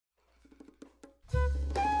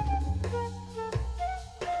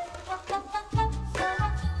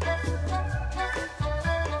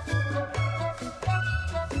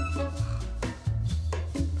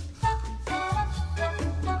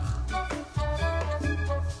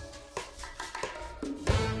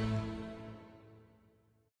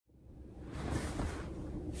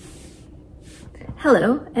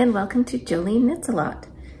Hello and welcome to Joline Reads A Lot.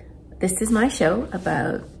 This is my show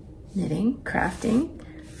about knitting, crafting,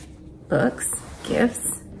 books,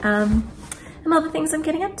 gifts, and all the things I'm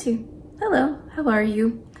getting up to. Hello, how are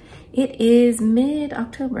you? It is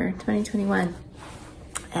mid-October 2021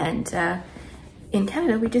 and in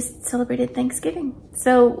Canada we just celebrated Thanksgiving.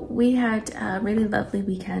 So we had a really lovely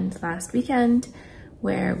weekend last weekend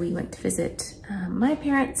where we went to visit my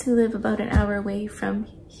parents who live about an hour away from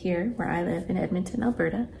here where I live in Edmonton,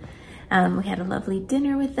 Alberta. We had a lovely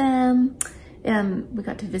dinner with them. We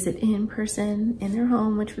got to visit in person in their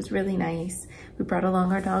home, which was really nice. We brought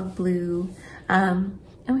along our dog Blue, and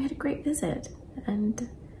we had a great visit. And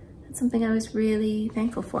that's something I was really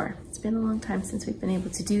thankful for. It's been a long time since we've been able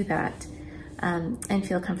to do that and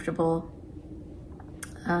feel comfortable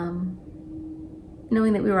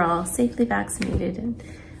knowing that we were all safely vaccinated and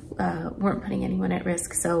weren't putting anyone at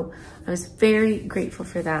risk. So I was very grateful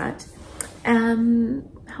for that.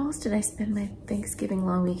 How else did I spend my Thanksgiving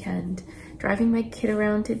long weekend? Driving my kid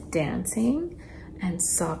around to dancing and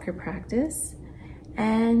soccer practice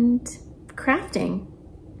and crafting.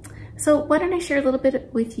 So why don't I share a little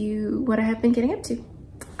bit with you what I have been getting up to.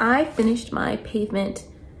 I finished my Pavement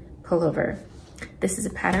Pullover. This is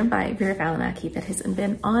a pattern by Vera Valimaki that has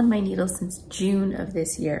been on my needle since June of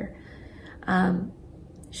this year.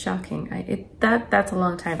 Shocking. That's a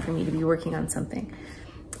long time for me to be working on something.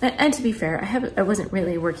 And to be fair, I wasn't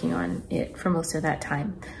really working on it for most of that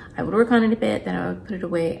time. I would work on it a bit, then I would put it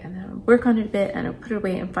away, and then I would work on it a bit, and I would put it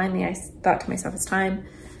away, and finally I thought to myself, it's time.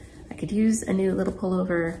 I could use a new little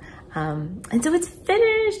pullover. And so it's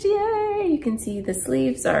finished, yay! You can see the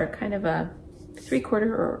sleeves are kind of a 3/4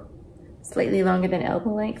 or slightly longer than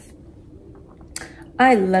elbow length.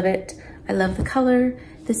 I love it. I love the color.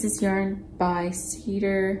 This is yarn by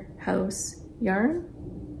Cedar House Yarn.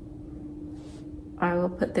 I will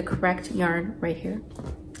put the correct yarn right here.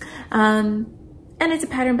 And it's a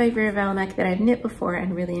pattern by Vera Valimaki that I've knit before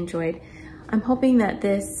and really enjoyed. I'm hoping that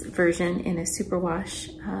this version in a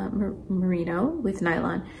superwash merino with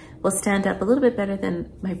nylon will stand up a little bit better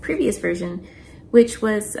than my previous version, which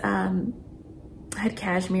was had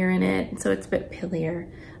cashmere in it, and so it's a bit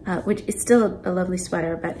pillier, which is still a lovely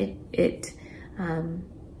sweater, but I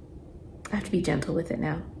have to be gentle with it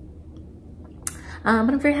now. But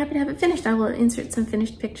I'm very happy to have it finished. I will insert some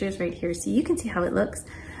finished pictures right here so you can see how it looks.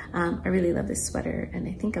 I really love this sweater, and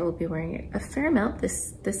I think I will be wearing it a fair amount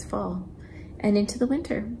this fall and into the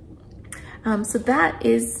winter. So that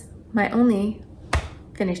is my only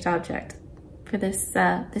finished object for this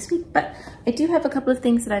week, but I do have a couple of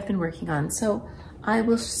things that I've been working on. So I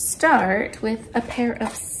will start with a pair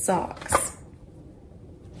of socks.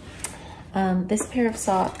 This pair of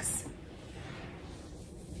socks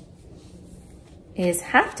is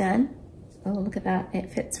half done. Oh, look at that.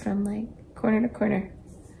 It fits from like corner to corner.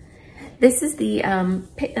 This is the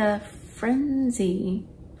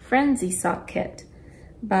Frenzy sock kit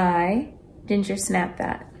by Ginger Snap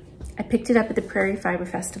That. I picked it up at the Prairie Fiber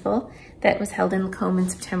Festival that was held in Lacombe in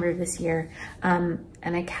September of this year. And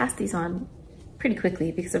I cast these on pretty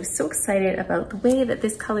quickly because I was so excited about the way that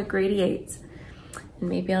this color gradiates. And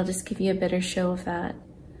maybe I'll just give you a better show of that.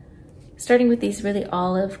 Starting with these really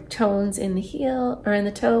olive tones in the heel or in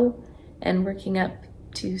the toe and working up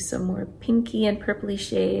to some more pinky and purpley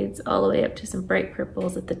shades all the way up to some bright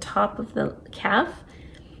purples at the top of the calf.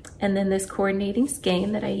 And then this coordinating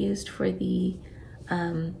skein that I used for the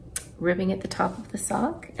ribbing at the top of the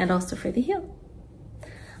sock and also for the heel.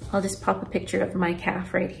 I'll just pop a picture of my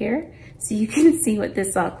calf right here so you can see what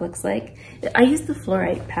this sock looks like. I use the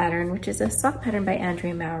Fluorite pattern, which is a sock pattern by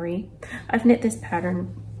Andrea Mowry. I've knit this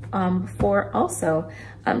pattern before also,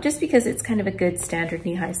 just because it's kind of a good standard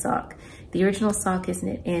knee-high sock. The original sock is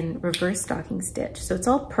knit in reverse stocking stitch, so it's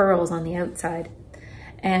all purls on the outside.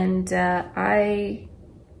 And I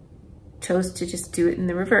chose to just do it in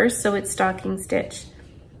the reverse, so it's stocking stitch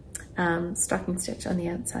on the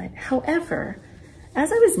outside. However, as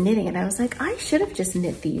I was knitting it, I was like, I should have just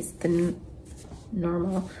knit these the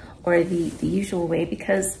normal or the usual way,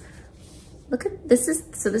 because look at this is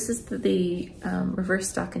the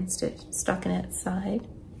reverse stockinette side,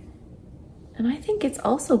 and I think it's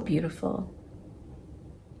also beautiful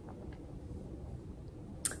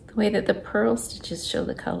the way that the purl stitches show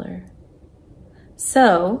the color.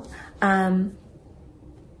 So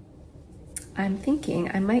I'm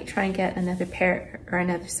thinking I might try and get another pair or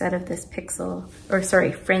another set of this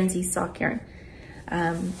Frenzy sock yarn.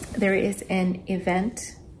 There is an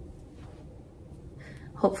event,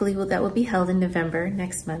 hopefully that will be held in November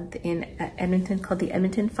next month in Edmonton called the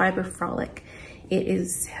Edmonton Fiber Frolic. It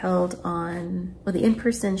is held on, well, the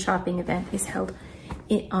in-person shopping event is held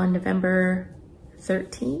on November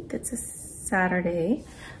 13th. It's a Saturday.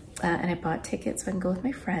 And I bought tickets so I can go with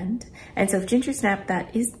my friend. And so if Ginger Snap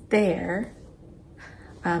That is there,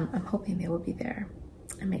 I'm hoping they will be there.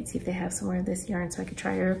 I might see if they have somewhere this yarn so I could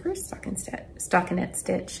try a reverse stockinette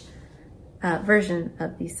stitch version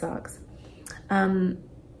of these socks. I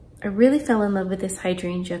really fell in love with this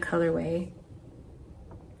hydrangea colorway.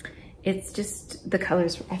 It's just, the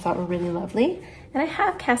colors I thought were really lovely. And I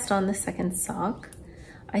have cast on the second sock.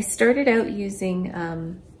 I started out using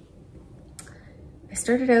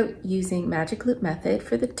Magic Loop Method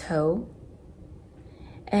for the toe.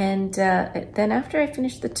 And then after I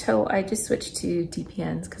finished the toe, I just switched to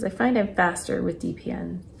DPNs because I find I'm faster with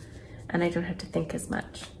DPN and I don't have to think as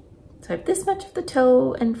much. So I have this much of the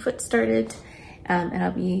toe and foot started, and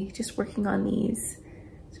I'll be just working on these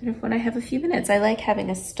sort of when I have a few minutes. I like having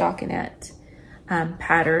a stockinette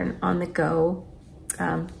pattern on the go,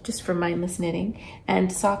 just for mindless knitting, and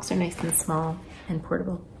socks are nice and small and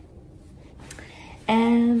portable.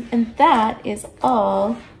 And that is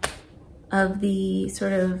all of the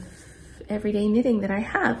sort of everyday knitting that I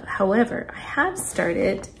have. However, I have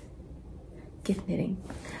started gift knitting.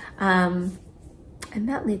 And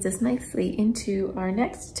that leads us nicely into our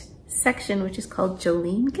next section, which is called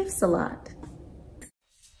Joline Gifts A Lot.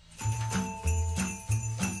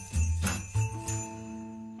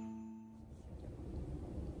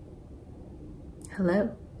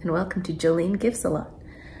 Hello, and welcome to Joline Gifts A Lot.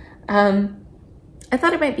 I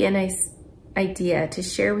thought it might be a nice idea to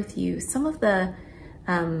share with you some of the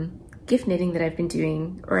gift knitting that I've been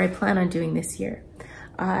doing, or I plan on doing this year.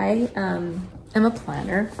 I am a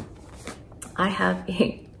planner. I have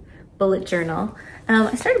a bullet journal.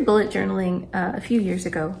 I started bullet journaling a few years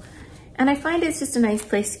ago, and I find it's just a nice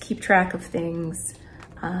place to keep track of things.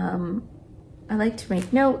 I like to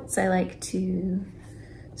make notes. I like to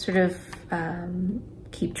sort of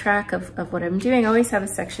keep track of what I'm doing. I always have a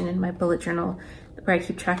section in my bullet journal where I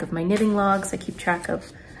keep track of my knitting logs. I keep track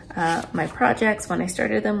of my projects, when I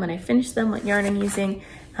started them, when I finished them, what yarn I'm using,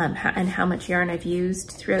 and how much yarn I've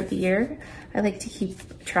used throughout the year. I like to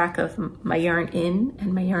keep track of my yarn in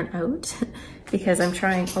and my yarn out because I'm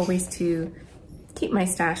trying always to keep my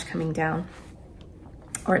stash coming down,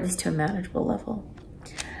 or at least to a manageable level.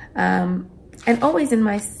 And always in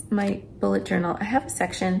my bullet journal, I have a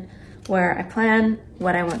section where I plan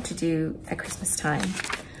what I want to do at Christmas time.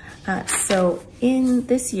 So in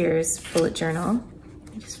this year's bullet journal,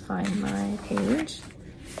 let me just find my page.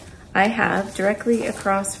 I have directly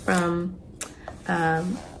across from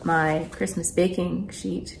my Christmas baking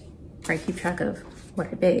sheet, where I keep track of what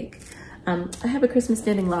I bake. I have a Christmas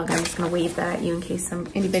knitting log. I'm just gonna wave that at you in case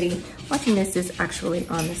anybody watching this is actually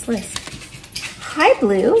on this list. Hi,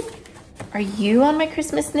 Blue. Are you on my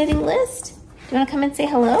Christmas knitting list? Do you wanna come and say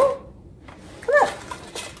hello? Come up.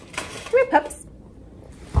 Come here, pups.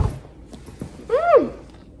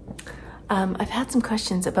 I've had some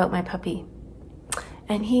questions about my puppy,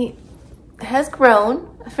 and he has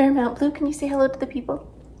grown a fair amount. Blue, can you say hello to the people?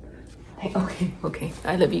 Okay,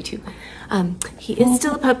 I love you too. He is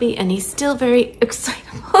still a puppy, and he's still very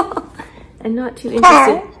excitable and not too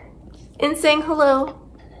interested in saying hello.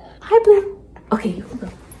 Hi, Blue. Okay, you go.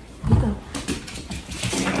 You go.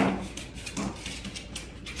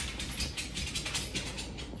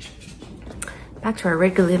 Back to our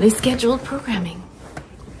regularly scheduled programming.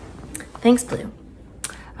 Thanks, Blue.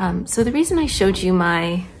 So the reason I showed you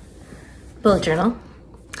my bullet journal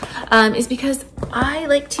is because I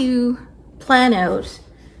like to plan out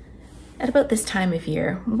at about this time of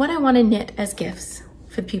year what I want to knit as gifts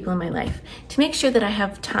for the people in my life, to make sure that I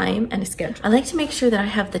have time and a schedule. I like to make sure that I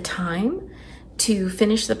have the time to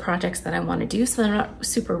finish the projects that I want to do so that I'm not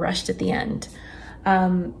super rushed at the end.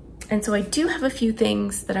 And so I do have a few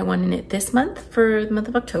things that I want to knit this month for the month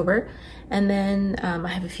of October. And then I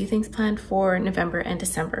have a few things planned for November and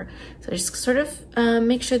December. So I just sort of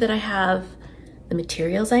make sure that I have the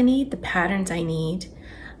materials I need, the patterns I need,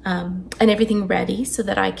 and everything ready so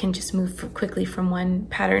that I can just move quickly from one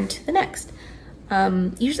pattern to the next.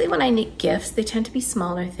 Usually when I knit gifts, they tend to be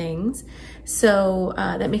smaller things. So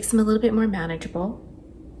that makes them a little bit more manageable.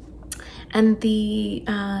 And the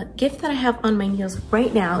gift that I have on my needles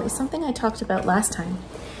right now is something I talked about last time.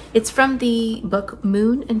 It's from the book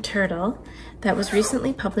Moon and Turtle that was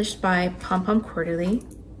recently published by Pom Pom Quarterly,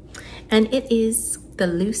 and it is the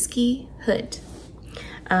Looski hood.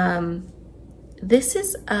 This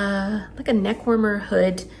is like a neck warmer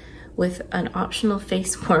hood with an optional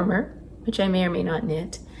face warmer, which I may or may not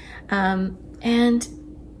knit. And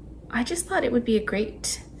I just thought it would be a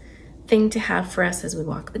great thing to have for us as we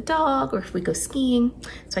walk the dog or if we go skiing.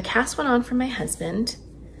 So I cast one on for my husband.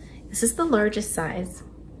 This is the largest size.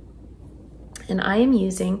 And I am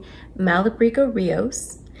using Malabrigo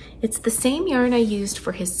Rios. It's the same yarn I used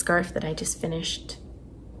for his scarf that I just finished,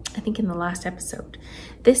 I think in the last episode.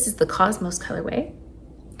 This is the Cosmos colorway.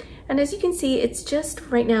 And as you can see, it's just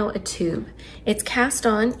right now a tube. It's cast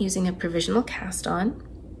on using a provisional cast on.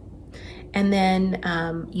 And then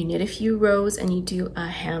you knit a few rows and you do a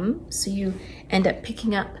hem. So you end up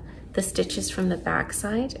picking up the stitches from the back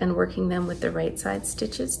side and working them with the right side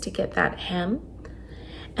stitches to get that hem.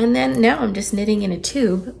 And then now I'm just knitting in a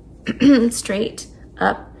tube straight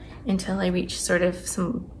up until I reach sort of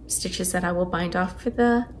some stitches that I will bind off for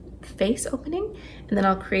the face opening, and then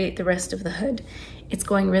I'll create the rest of the hood. It's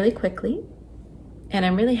going really quickly and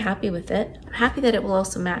I'm really happy with it. I'm happy that it will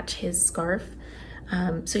also match his scarf,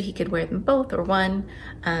 so he could wear them both or one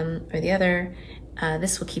or the other.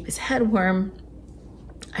 This will keep his head warm,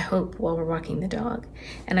 I hope, while we're walking the dog.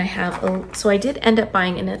 And I have, so I did end up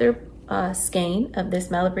buying another skein of this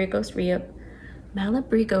Malabrigo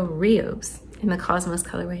Rios in the Cosmos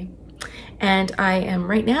colorway. And I am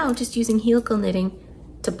right now just using helical knitting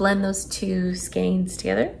to blend those two skeins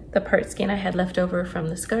together, the part skein I had left over from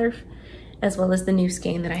the scarf, as well as the new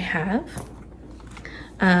skein that I have.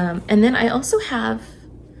 And then I also have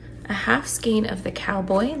a half skein of the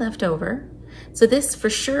cowboy left over. So this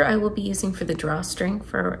for sure I will be using for the drawstring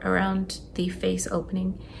for around the face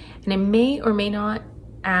opening. And I may or may not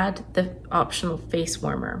add the optional face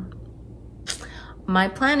warmer. My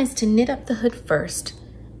plan is to knit up the hood first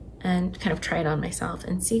and kind of try it on myself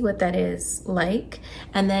and see what that is like,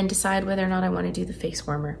 and then decide whether or not I want to do the face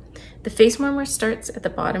warmer. The face warmer starts at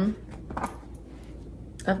the bottom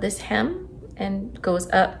of this hem and goes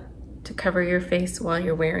up to cover your face while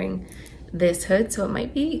you're wearing this hood, so it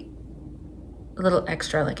might be a little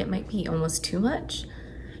extra, like it might be almost too much.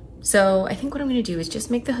 So I think what I'm going to do is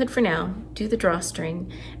just make the hood for now, do the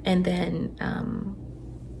drawstring, and then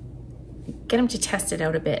get him to test it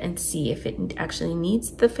out a bit and see if it actually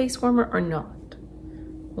needs the face warmer or not.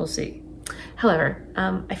 We'll see. However,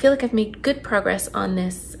 I feel like I've made good progress on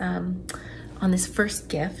this first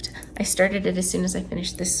gift. I started it as soon as I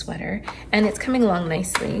finished this sweater, and it's coming along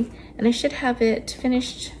nicely, and I should have it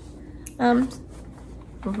finished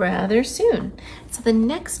rather soon. So the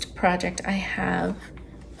next project I have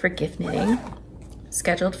for gift knitting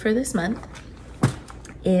scheduled for this month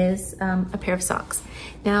is a pair of socks.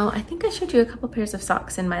 Now, I think I showed you a couple pairs of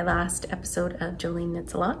socks in my last episode of Joline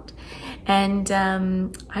Knits A Lot, and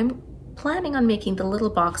I'm planning on making the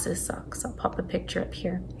little boxes socks. I'll pop a picture up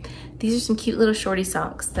here. These are some cute little shorty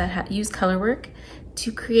socks that use color work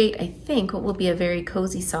to create, I think, what will be a very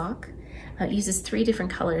cozy sock. It uses 3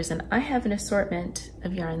 different colors, and I have an assortment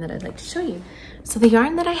of yarn that I'd like to show you. So the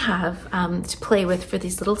yarn that I have to play with for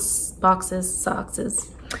these little boxes, socks,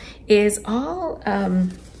 is all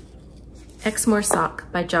Exmoor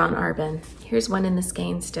Sock by John Arbin. Here's one in the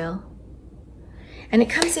skein still. And it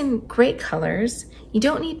comes in great colors. You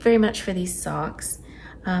don't need very much for these socks.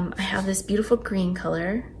 I have this beautiful green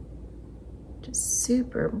color, just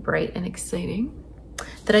super bright and exciting,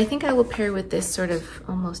 that I think I will pair with this sort of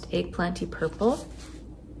almost eggplanty purple,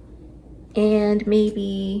 and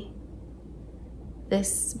maybe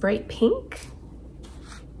this bright pink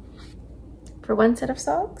for one set of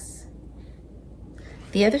socks.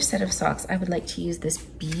 The other set of socks, I would like to use this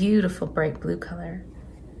beautiful bright blue color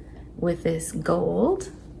with this gold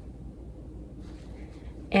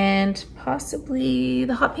and possibly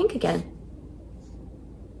the hot pink again.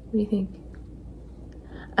 What do you think?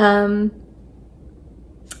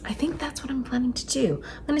 I think that's what I'm planning to do.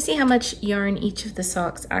 I'm gonna see how much yarn each of the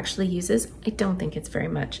socks actually uses. I don't think it's very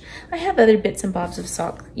much. I have other bits and bobs of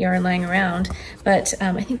sock yarn lying around, but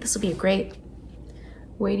I think this will be a great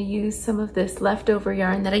way to use some of this leftover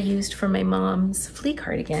yarn that I used for my mom's flea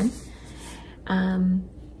cardigan. So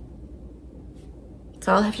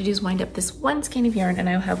all I have to do is wind up this one skein of yarn and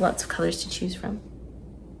I'll have lots of colors to choose from.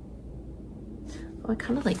 Oh, I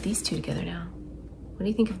kind of like these two together now. What do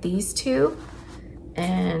you think of these two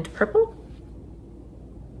and purple?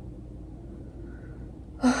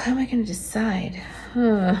 Oh, how am I gonna decide?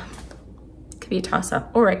 Could be a toss-up,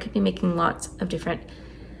 or I could be making lots of different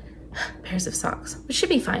pairs of socks, which should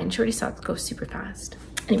be fine. Shorty socks go super fast.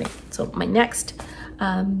 Anyway, so my next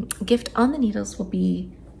gift on the needles will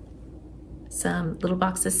be some little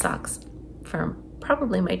boxes socks for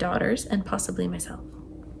probably my daughters and possibly myself.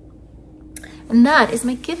 And that is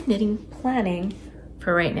my gift knitting planning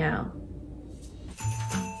for right now.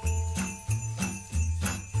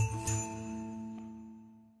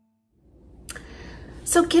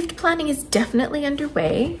 So gift planning is definitely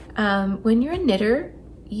underway. When you're a knitter,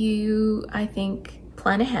 you, I think,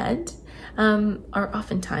 plan ahead, or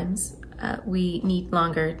oftentimes we need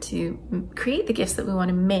longer to create the gifts that we want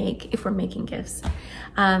to make if we're making gifts.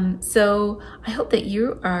 So I hope that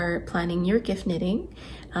you are planning your gift knitting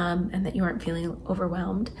and that you aren't feeling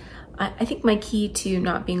overwhelmed. I think my key to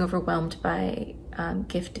not being overwhelmed by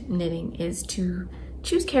gift knitting is to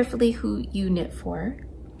choose carefully who you knit for.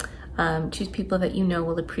 Choose people that you know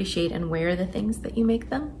will appreciate and wear the things that you make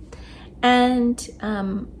them. And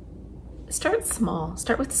start small.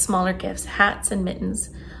 Start with smaller gifts. Hats and mittens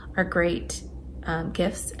are great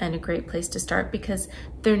gifts and a great place to start because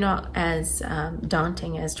they're not as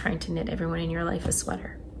daunting as trying to knit everyone in your life a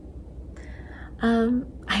sweater. I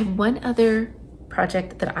have one other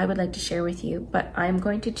project that I would like to share with you, but I'm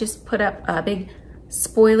going to just put up a big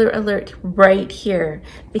spoiler alert right here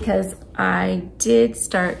because I did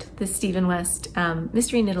start the Stephen West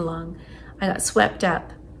mystery knit along. I got swept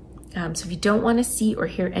up. So if you don't want to see or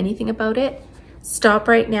hear anything about it, stop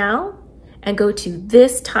right now and go to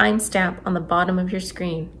this timestamp on the bottom of your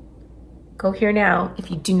screen. Go here now if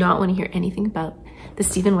you do not want to hear anything about the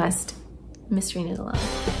Stephen West mystery knit along.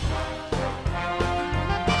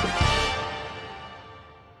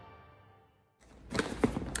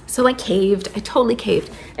 So I caved, I totally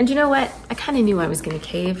caved. And you know what? I kind of knew I was gonna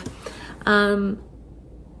cave. And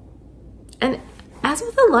as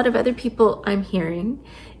with a lot of other people I'm hearing,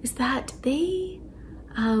 is that they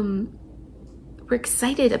were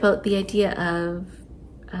excited about the idea of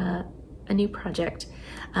a new project.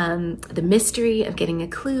 The mystery of getting a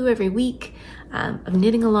clue every week, of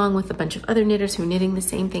knitting along with a bunch of other knitters who are knitting the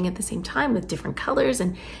same thing at the same time with different colors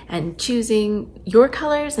and choosing your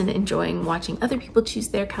colors and enjoying watching other people choose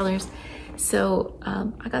their colors. So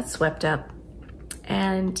I got swept up,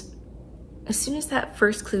 and as soon as that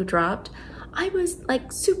first clue dropped, I was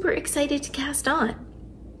like super excited to cast on.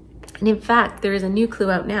 And in fact, there is a new clue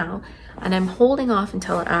out now, and I'm holding off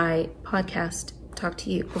until I talk to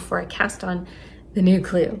you before I cast on the new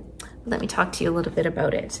clue. Let me talk to you a little bit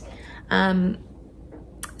about it.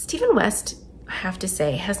 Stephen West, I have to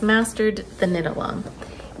say, has mastered the knit along.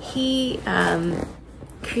 He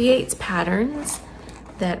creates patterns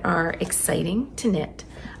that are exciting to knit.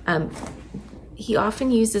 He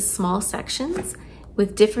often uses small sections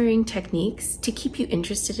with differing techniques to keep you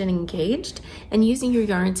interested and engaged and using your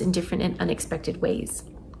yarns in different and unexpected ways.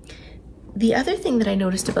 The other thing that I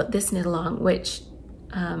noticed about this knit along, which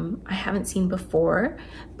I haven't seen before,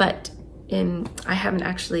 but I haven't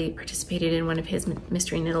actually participated in one of his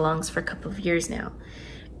mystery knit alongs for a couple of years now,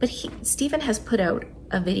 but Stephen has put out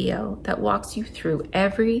a video that walks you through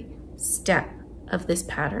every step of this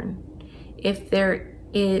pattern. If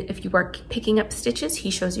you are picking up stitches, he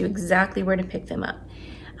shows you exactly where to pick them up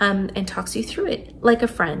and talks you through it like a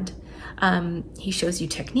friend. He shows you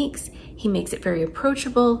techniques. He makes it very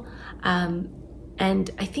approachable.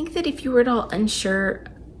 And I think that if you were at all unsure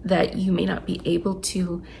that you may not be able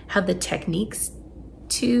to have the techniques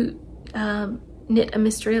to knit a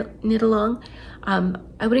mystery knit along,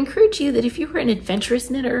 I would encourage you that if you were an adventurous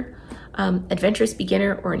knitter, adventurous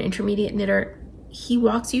beginner, or an intermediate knitter, he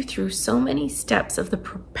walks you through so many steps of the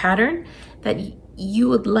pattern that you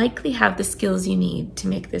would likely have the skills you need to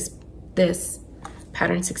make this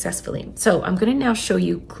pattern successfully. So I'm going to now show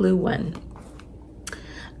you clue 1.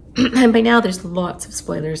 And by now there's lots of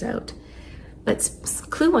spoilers out. But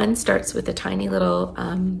clue 1 starts with a tiny little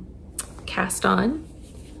cast on.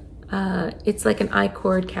 It's like an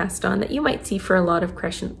I-cord cast on that you might see for a lot of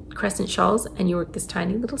crescent shawls, and you work this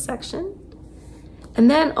tiny little section. And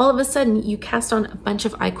then all of a sudden you cast on a bunch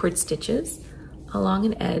of I-cord stitches along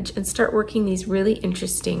an edge and start working these really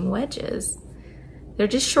interesting wedges. They're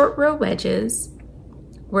just short row wedges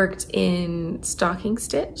worked in stocking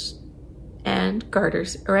stitch and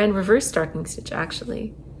garters, or in reverse stocking stitch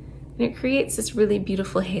actually. And it creates this really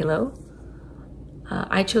beautiful halo.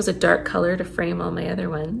 I chose a dark color to frame all my other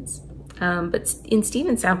ones. But in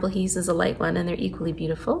Stephen's sample, he uses a light one and they're equally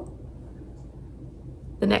beautiful.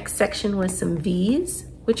 The next section was some V's,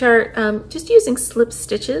 which are just using slip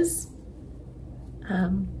stitches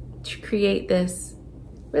to create this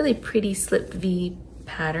really pretty slip V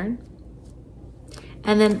pattern.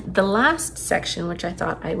 And then the last section, which I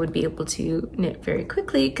thought I would be able to knit very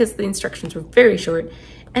quickly because the instructions were very short,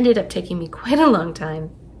 ended up taking me quite a long time.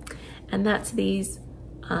 And that's these,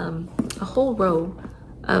 a whole row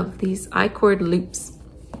of these I-cord loops.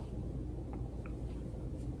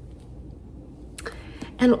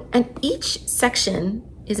 And each section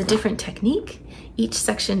is a different technique. Each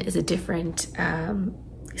section is a different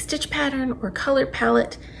stitch pattern or color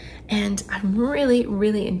palette. And I'm really,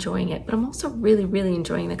 really enjoying it, but I'm also really, really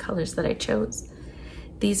enjoying the colors that I chose.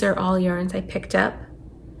 These are all yarns I picked up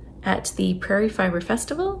at the Prairie Fiber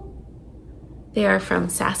Festival. They are from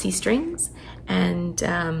Sassy Strings, and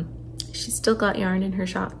she's still got yarn in her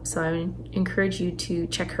shop, so I would encourage you to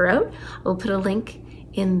check her out. I'll put a link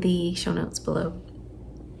in the show notes below.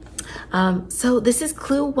 So this is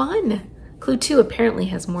clue 1. Clue 2 apparently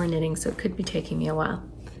has more knitting, so it could be taking me a while.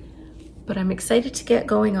 But I'm excited to get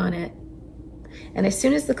going on it. And as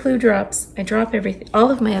soon as the clue drops, I drop everything, all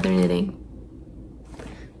of my other knitting,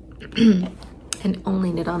 and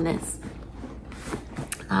only knit on this.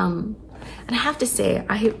 And I have to say,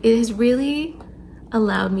 it has really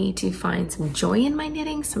allowed me to find some joy in my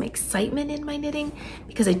knitting, some excitement in my knitting,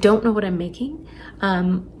 because I don't know what I'm making,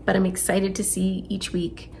 but I'm excited to see each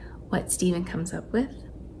week what Stephen comes up with.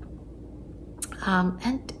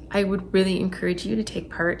 And I would really encourage you to take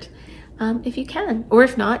part if you can, or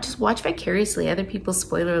if not, just watch vicariously other people's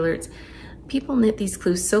spoiler alerts. People knit these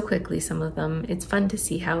clues so quickly, some of them. It's fun to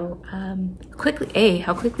see how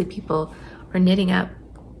quickly people are knitting up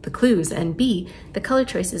the clues, and B, the color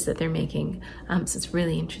choices that they're making. So it's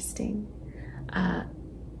really interesting.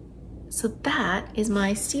 So that is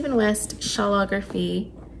my Stephen West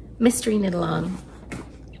Shawlography Mystery Knit Along.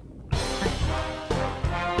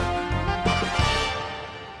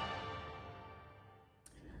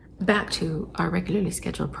 Back to our regularly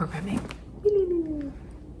scheduled programming.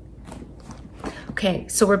 Okay,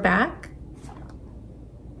 so we're back.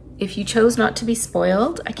 If you chose not to be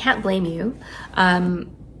spoiled, I can't blame you.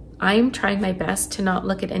 I'm trying my best to not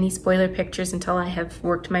look at any spoiler pictures until I have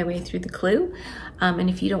worked my way through the clue. And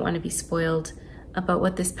if you don't want to be spoiled about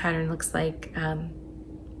what this pattern looks like,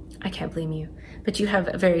 I can't blame you. But you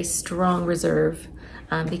have a very strong reserve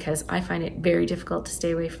because I find it very difficult to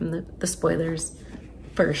stay away from the spoilers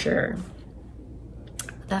for sure.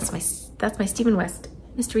 That's my Stephen West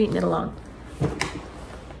Mystery Knit Along.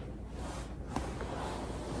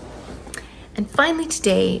 And finally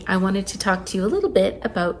today, I wanted to talk to you a little bit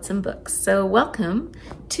about some books. So welcome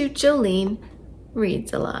to Joline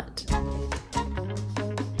Reads A Lot.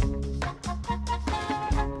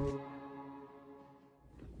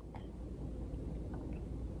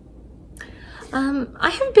 I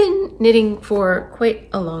have been knitting for quite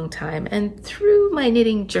a long time, and through my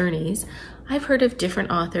knitting journeys, I've heard of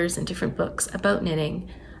different authors and different books about knitting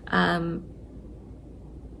that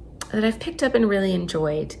I've picked up and really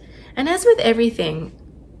enjoyed. And as with everything,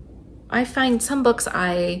 I find some books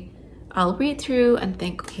I'll read through and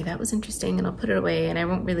think, okay, that was interesting, and I'll put it away and I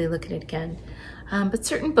won't really look at it again. But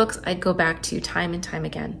certain books I go back to time and time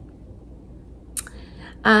again.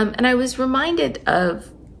 And I was reminded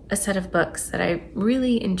of a set of books that I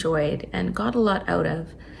really enjoyed and got a lot out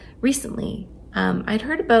of recently. I'd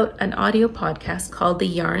heard about an audio podcast called The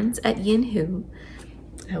Yarns at Yin Hu.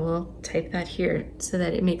 I will type that here so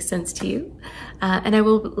that it makes sense to you. And I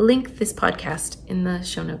will link this podcast in the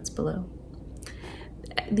show notes below.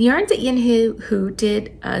 The Yarns at Yin Hu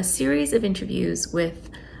did a series of interviews with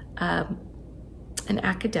an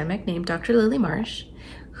academic named Dr. Lily Marsh,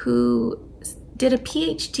 who did a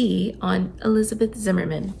PhD on Elizabeth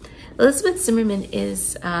Zimmerman. Elizabeth Zimmerman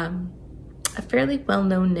is a fairly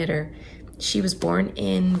well-known knitter. She was born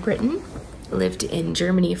in Britain, lived in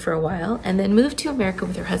Germany for a while, and then moved to America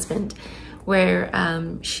with her husband, where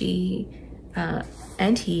she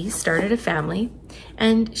and he started a family,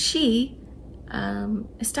 and she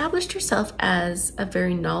established herself as a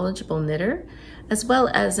very knowledgeable knitter as well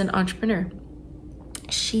as an entrepreneur.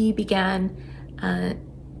 She began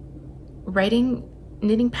writing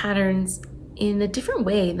knitting patterns in a different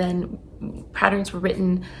way than patterns were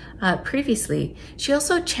written previously. She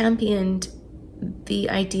also championed the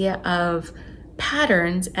idea of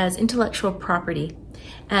patterns as intellectual property,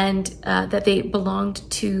 and that they belonged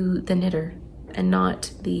to the knitter and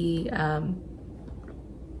not the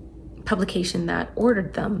publication that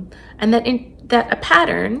ordered them, and that a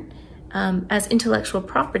pattern as intellectual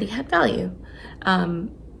property had value.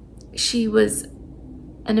 She was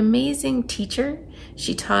an amazing teacher.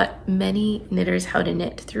 She taught many knitters how to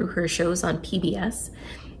knit through her shows on PBS.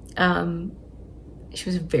 She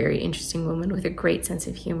was a very interesting woman with a great sense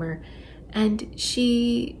of humor. And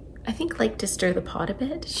she, I think, liked to stir the pot a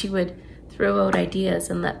bit. She would throw out ideas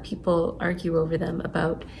and let people argue over them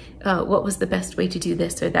about what was the best way to do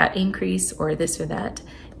this or that increase or this or that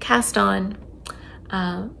cast on.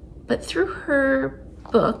 But through her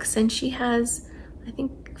books, and she has, I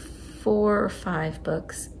think, 4 or 5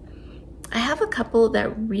 books, I have a couple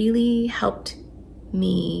that really helped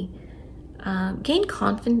me gain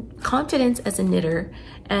confidence as a knitter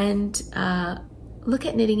and look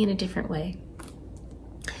at knitting in a different way.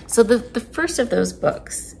 So the first of those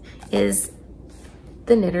books is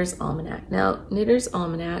The Knitter's Almanac. Now, Knitter's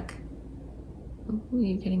Almanac, ooh,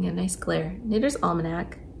 you're getting a nice glare. Knitter's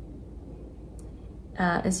Almanac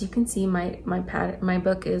as you can see, my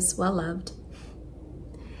book is well loved.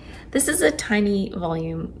 This is a tiny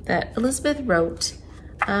volume that Elizabeth wrote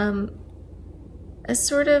as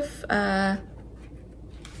sort of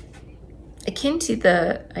akin to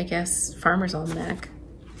the, I guess, Farmer's Almanac.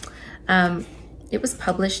 It was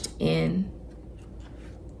published in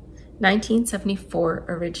 1974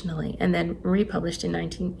 originally, and then republished in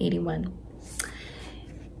 1981.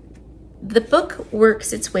 The book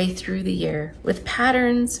works its way through the year with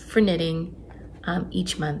patterns for knitting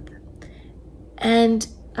each month. And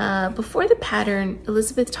before the pattern,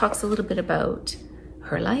 Elizabeth talks a little bit about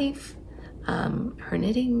her life, her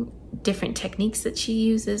knitting, different techniques that she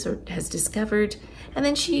uses or has discovered, and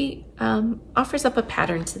then she offers up a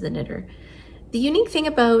pattern to the knitter. The unique thing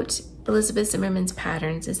about Elizabeth Zimmerman's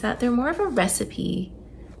patterns is that they're more of a recipe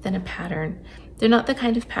than a pattern. They're not the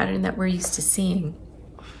kind of pattern that we're used to seeing.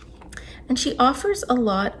 And she offers a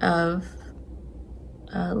lot of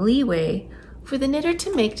leeway for the knitter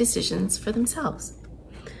to make decisions for themselves.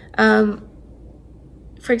 For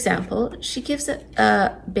example, she gives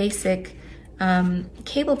a basic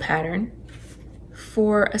cable pattern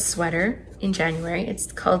for a sweater in January. It's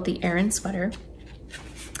called the Aran sweater.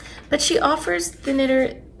 But she offers the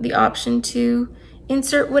knitter the option to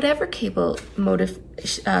insert whatever cable motif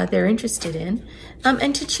they're interested in,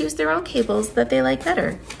 and to choose their own cables that they like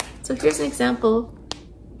better. So here's an example.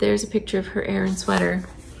 There's a picture of her Aran sweater,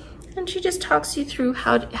 and she just talks you through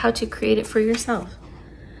how to create it for yourself,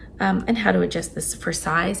 and how to adjust this for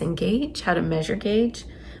size and gauge, how to measure gauge,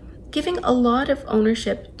 giving a lot of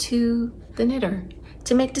ownership to the knitter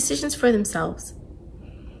to make decisions for themselves.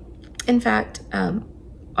 In fact,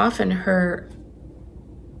 often her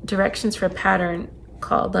directions for a pattern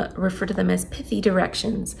refer to them as pithy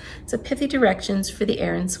directions. So pithy directions for the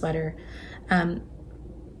Aran sweater. And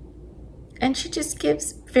she just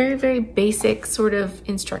gives very, very basic sort of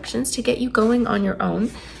instructions to get you going on your own,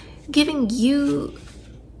 giving you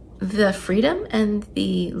the freedom and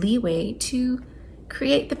the leeway to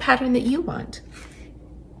create the pattern that you want.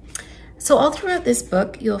 So all throughout this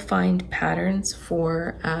book, you'll find patterns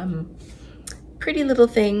for pretty little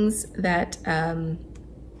things that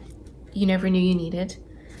you never knew you needed.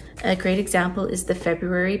 A great example is the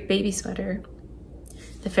February baby sweater.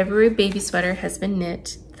 The February baby sweater has been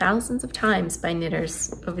knit thousands of times by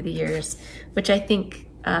knitters over the years, which I think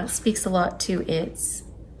speaks a lot to its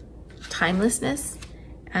timelessness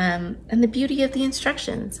and the beauty of the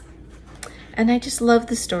instructions. And I just love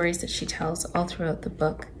the stories that she tells all throughout the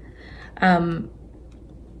book.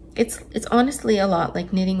 It's honestly a lot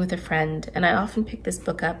like knitting with a friend, and I often pick this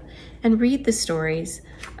book up and read the stories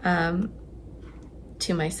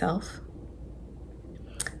to myself.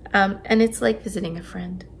 And it's like visiting a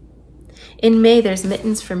friend. In May, there's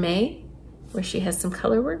Mittens for May, where she has some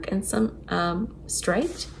color work and some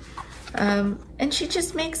striped. And she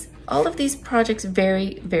just makes all of these projects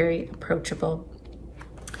very, very approachable.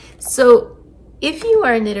 So if you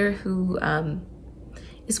are a knitter who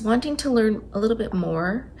is wanting to learn a little bit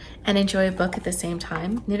more and enjoy a book at the same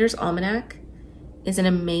time, Knitter's Almanac is an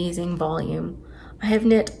amazing volume. I have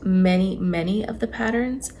knit many, many of the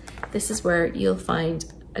patterns. This is where you'll find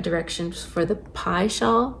a direction for the pie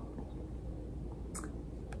shawl,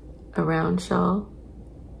 a round shawl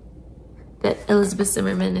that Elizabeth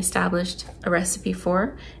Zimmerman established a recipe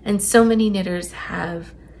for, and so many knitters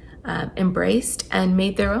have embraced and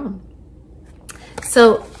made their own.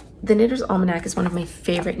 So the Knitter's Almanac is one of my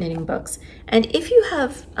favorite knitting books. And if you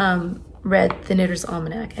have read the Knitter's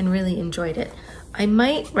Almanac and really enjoyed it, I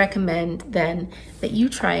might recommend then that you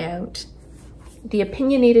try out The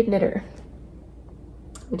Opinionated Knitter,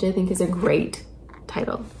 which I think is a great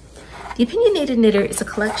title. The Opinionated Knitter is a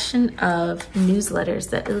collection of newsletters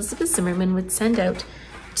that Elizabeth Zimmerman would send out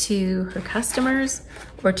to her customers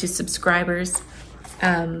or to subscribers.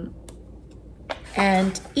 And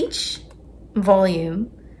each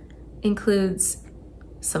volume includes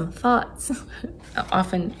some thoughts,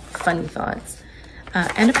 often funny thoughts,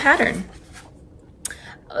 and a pattern.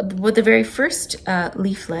 Well, the very first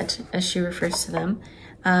leaflet, as she refers to them,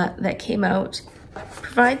 that came out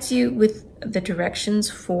provides you with the directions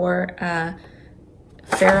for a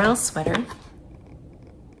Farrell sweater.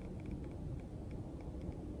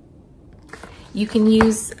 You can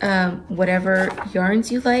use whatever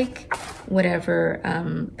yarns you like, whatever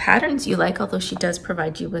patterns you like, although she does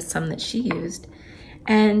provide you with some that she used,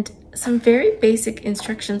 and some very basic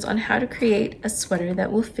instructions on how to create a sweater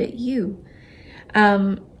that will fit you.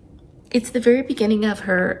 It's the very beginning of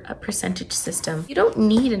her percentage system. You don't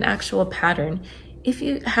need an actual pattern. If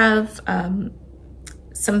you have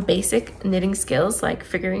some basic knitting skills like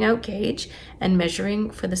figuring out gauge and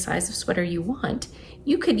measuring for the size of sweater you want,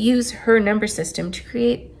 you could use her number system to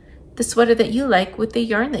create the sweater that you like with the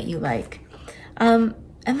yarn that you like. And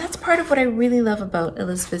that's part of what I really love about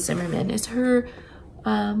Elizabeth Zimmermann, is her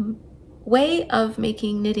way of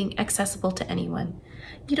making knitting accessible to anyone.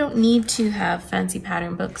 You don't need to have fancy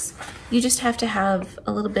pattern books. You just have to have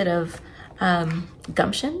a little bit of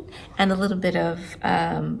gumption and a little bit of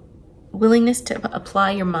willingness to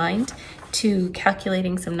apply your mind to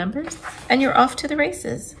calculating some numbers, and you're off to the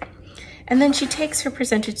races. And then she takes her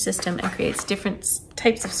percentage system and creates different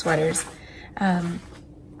types of sweaters.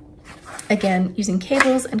 Again, using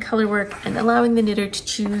cables and color work and allowing the knitter to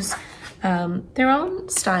choose their own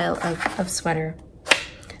style of sweater.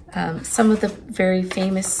 Some of the very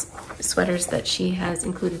famous sweaters that she has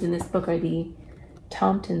included in this book are the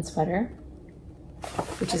Tomton sweater,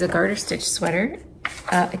 which is a garter stitch sweater.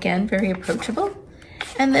 Again, very approachable.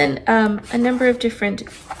 And then a number of different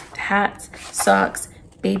hats, socks,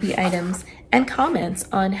 baby items, and comments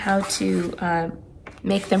on how to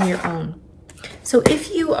make them your own. So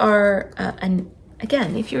if you are,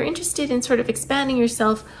 again, if you're interested in sort of expanding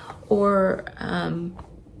yourself or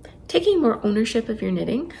taking more ownership of your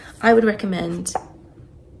knitting, I would recommend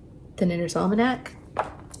The Knitter's Almanac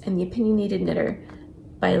and The Opinionated Knitter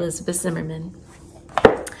by Elizabeth Zimmermann.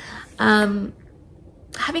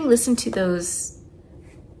 Having listened to those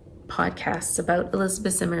podcasts about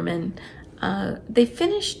Elizabeth Zimmermann, they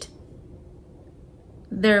finished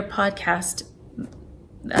their podcast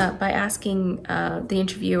by asking the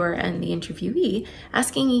interviewer and the interviewee,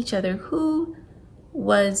 asking each other who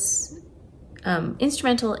was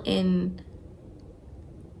instrumental in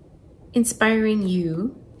inspiring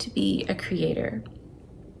you to be a creator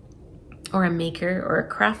or a maker or a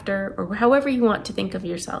crafter, or however you want to think of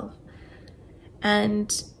yourself.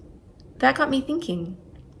 And that got me thinking.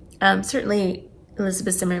 Certainly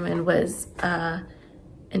Elizabeth Zimmermann was an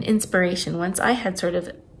inspiration. Once I had sort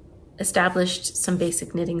of established some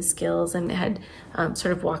basic knitting skills and had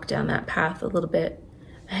sort of walked down that path a little bit,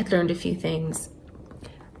 I had learned a few things.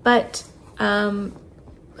 But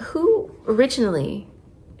who originally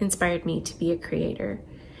inspired me to be a creator?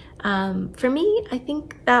 For me, I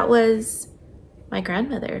think that was my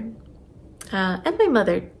grandmother and my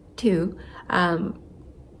mother too.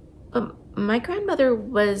 But my grandmother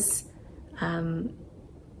was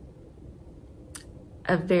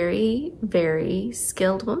a very, very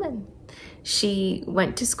skilled woman. She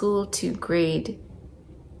went to school to grade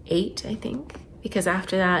 8, I think, because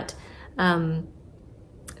after that,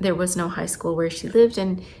 there was no high school where she lived,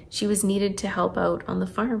 and she was needed to help out on the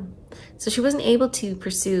farm. So she wasn't able to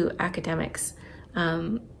pursue academics,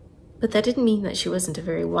 but that didn't mean that she wasn't a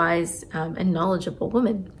very wise and knowledgeable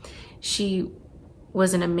woman. She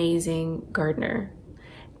was an amazing gardener,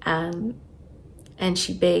 and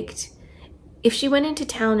she baked. If she went into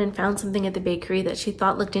town and found something at the bakery that she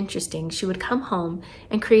thought looked interesting, she would come home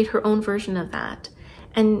and create her own version of that.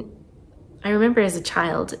 And I remember as a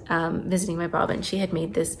child visiting my bobbin, she had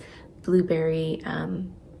made this blueberry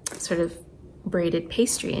sort of braided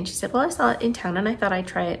pastry, and she said, well, I saw it in town and I thought I'd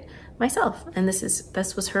try it myself. And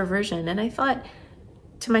this was her version. And I thought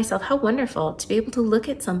to myself, how wonderful to be able to look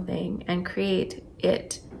at something and create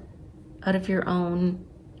it out of your own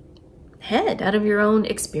head, out of your own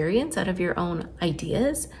experience, out of your own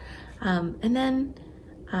ideas. And then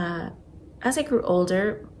as I grew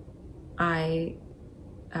older, I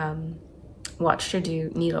watched her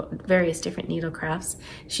do various different needle crafts.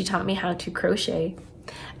 She taught me how to crochet.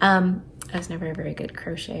 I was never a very good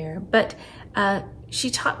crocheter, but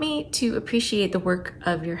she taught me to appreciate the work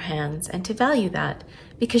of your hands and to value that,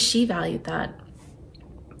 because she valued that.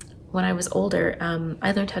 When I was older,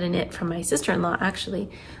 I learned how to knit from my sister-in-law,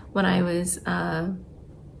 actually. When I was an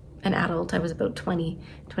adult, I was about 20,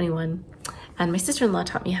 21, and my sister-in-law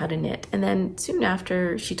taught me how to knit. And then soon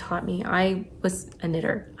after she taught me, I was a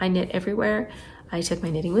knitter. I knit everywhere. I took my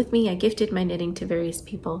knitting with me. I gifted my knitting to various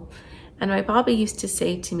people. And my Baba used to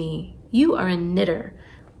say to me, you are a knitter.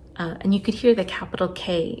 And you could hear the capital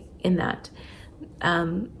K in that.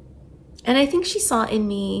 And I think she saw in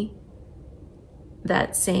me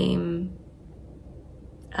that same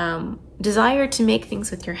desire to make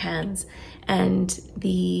things with your hands, and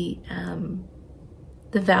the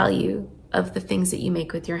value of the things that you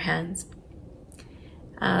make with your hands.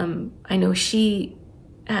 I know she,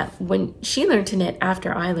 when she learned to knit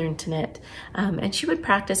after I learned to knit, and she would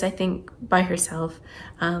practice, I think, by herself.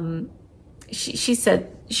 She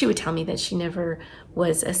said, she would tell me that she never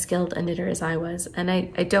was as skilled a knitter as I was. And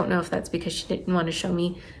I don't know if that's because she didn't want to show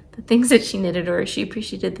me the things that she knitted, or she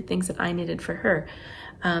appreciated the things that I knitted for her.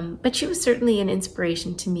 But she was certainly an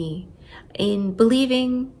inspiration to me in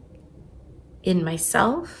believing in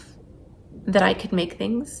myself, that I could make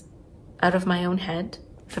things out of my own head,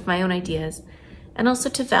 out of my own ideas, and also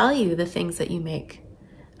to value the things that you make.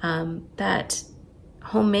 That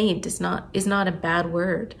homemade is not a bad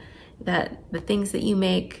word, that the things that you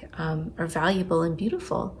make are valuable and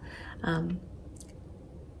beautiful.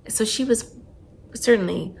 So she was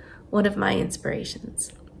certainly one of my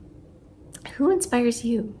inspirations. Who inspires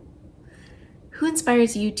you? Who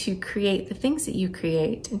inspires you to create the things that you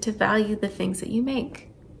create and to value the things that you make?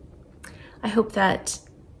 I hope that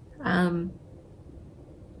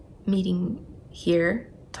meeting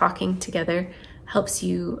here, talking together, helps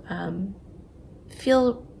you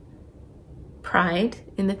feel pride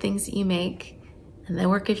in the things that you make and the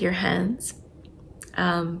work of your hands,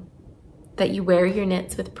 that you wear your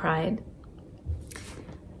knits with pride.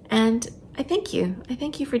 And I thank you. I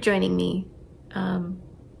thank you for joining me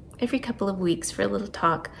every couple of weeks for a little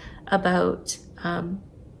talk about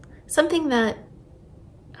something that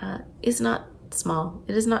is not small.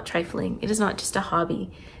 It is not trifling. It is not just a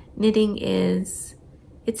hobby. Knitting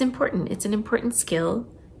it's important. It's an important skill.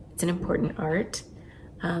 It's an important art.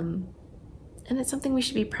 And it's something we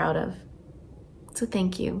should be proud of. So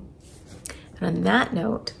thank you. And on that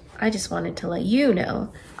note, I just wanted to let you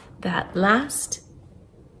know that last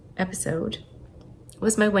episode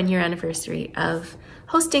was my 1-year anniversary of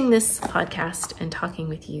hosting this podcast and talking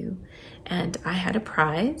with you. And I had a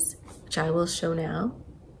prize, which I will show now.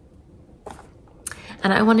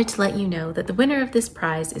 And I wanted to let you know that the winner of this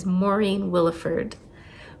prize is Maureen Williford.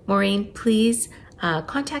 Maureen, please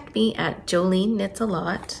contact me at Joline Knits A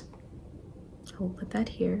Lot. I'll put that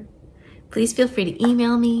here. Please feel free to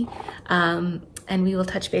email me, and we will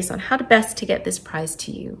touch base on how to best to get this prize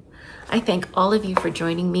to you. I thank all of you for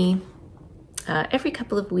joining me every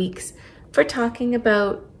couple of weeks for talking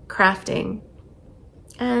about crafting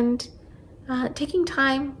and taking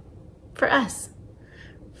time for us,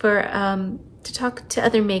 to talk to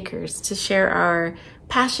other makers, to share our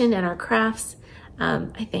passion and our crafts.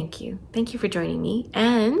 I thank you. Thank you for joining me.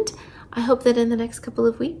 And I hope that in the next couple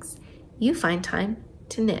of weeks, you find time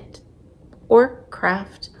to knit or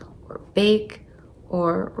craft or bake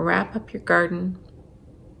or wrap up your garden.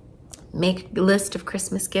 Make a list of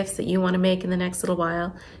Christmas gifts that you want to make in the next little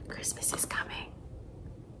while. Christmas is coming.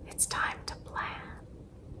 It's time to plan.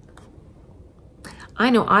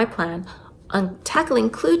 I know I plan on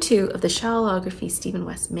tackling Clue 2 of the Shawlography Stephen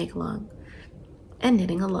West Make-Along and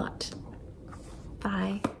knitting a lot.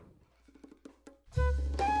 Bye.